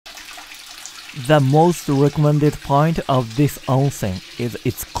The most recommended point of this onsen is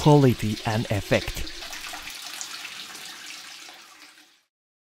its quality and effect.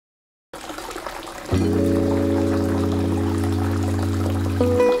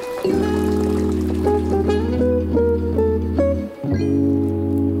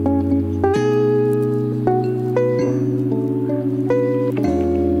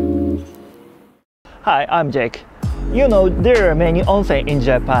 Hi, I'm Jake. You know, there are many onsen in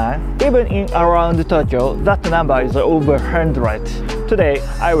Japan. Even in around Tokyo, that number is over 100. Today,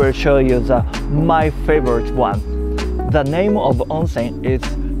 I will show you my favorite one. The name of onsen is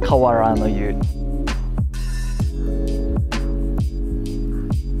Kawara no Yu.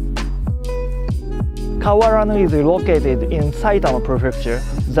 Kawara no Yu is located in Saitama prefecture.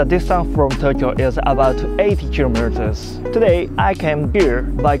 The distance from Tokyo is about 80 kilometers. Today, I came here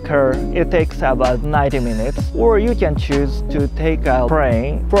by car. It takes about 90 minutes. Or you can choose to take a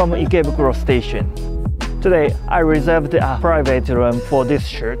plane from Ikebukuro station. Today, I reserved a private room for this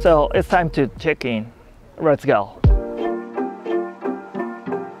shoot, so it's time to check in. Let's go.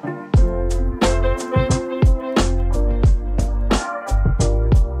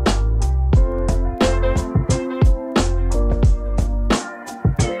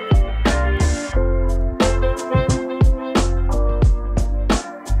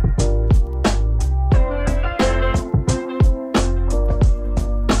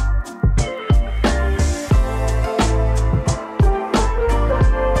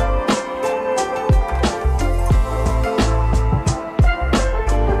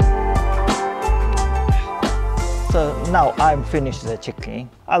 So now I'm finished the check-in.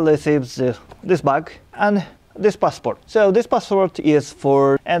 I received this bag and this passport. So this passport is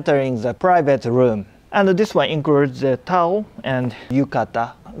for entering the private room. And this one includes the towel and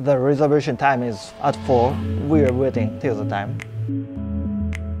yukata. The reservation time is at 4. We are waiting till the time.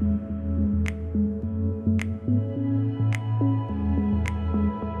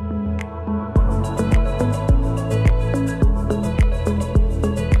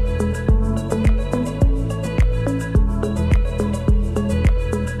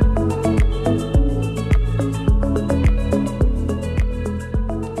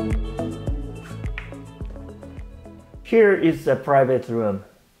 Here is the private room.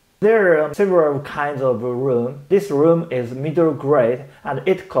 There are several kinds of room. This room is middle grade and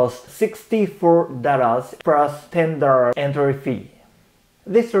it costs $64 plus $10 entry fee.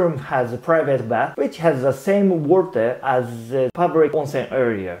 This room has a private bath which has the same water as the public onsen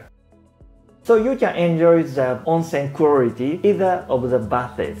area. So you can enjoy the onsen quality either of the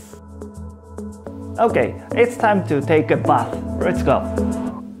baths. Okay, it's time to take a bath. Let's go.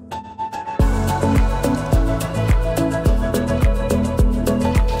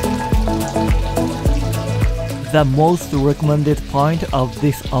 The most recommended point of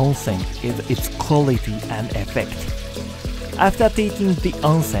this onsen is its quality and effect. After taking the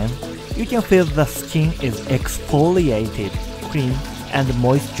onsen, you can feel the skin is exfoliated, clean, and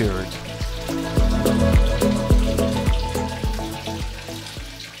moistured.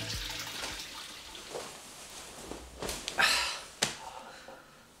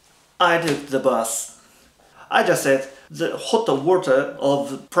 I took the bus. I just said the hot water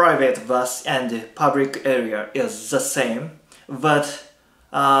of private bus and public area is the same, but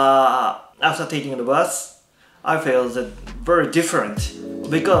after taking the bus, I feel that very different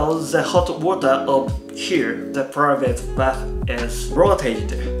because the hot water of here, the private bath is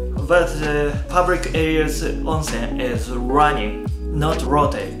rotated, but the public area's onsen is running, not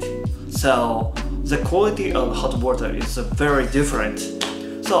rotate. So the quality of hot water is very different.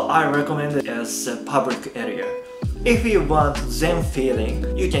 So I recommend it as a public area. If you want zen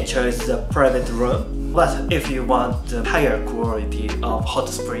feeling, you can choose the private room. But if you want the higher quality of hot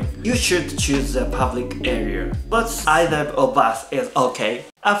spring, you should choose the public area. But either of both is okay.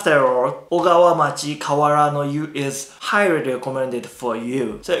 After all, Ogawamachi Kawara no Yu is highly recommended for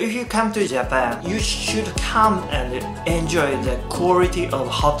you. So if you come to Japan, you should come and enjoy the quality of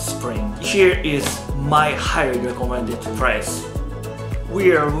hot spring. Here is my highly recommended place.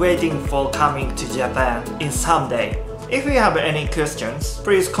 We are waiting for coming to Japan in someday. If you have any questions,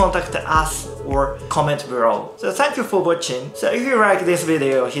 please contact us or comment below. So thank you for watching. So if you like this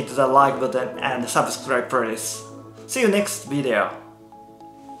video, hit the like button and subscribe please. See you next video.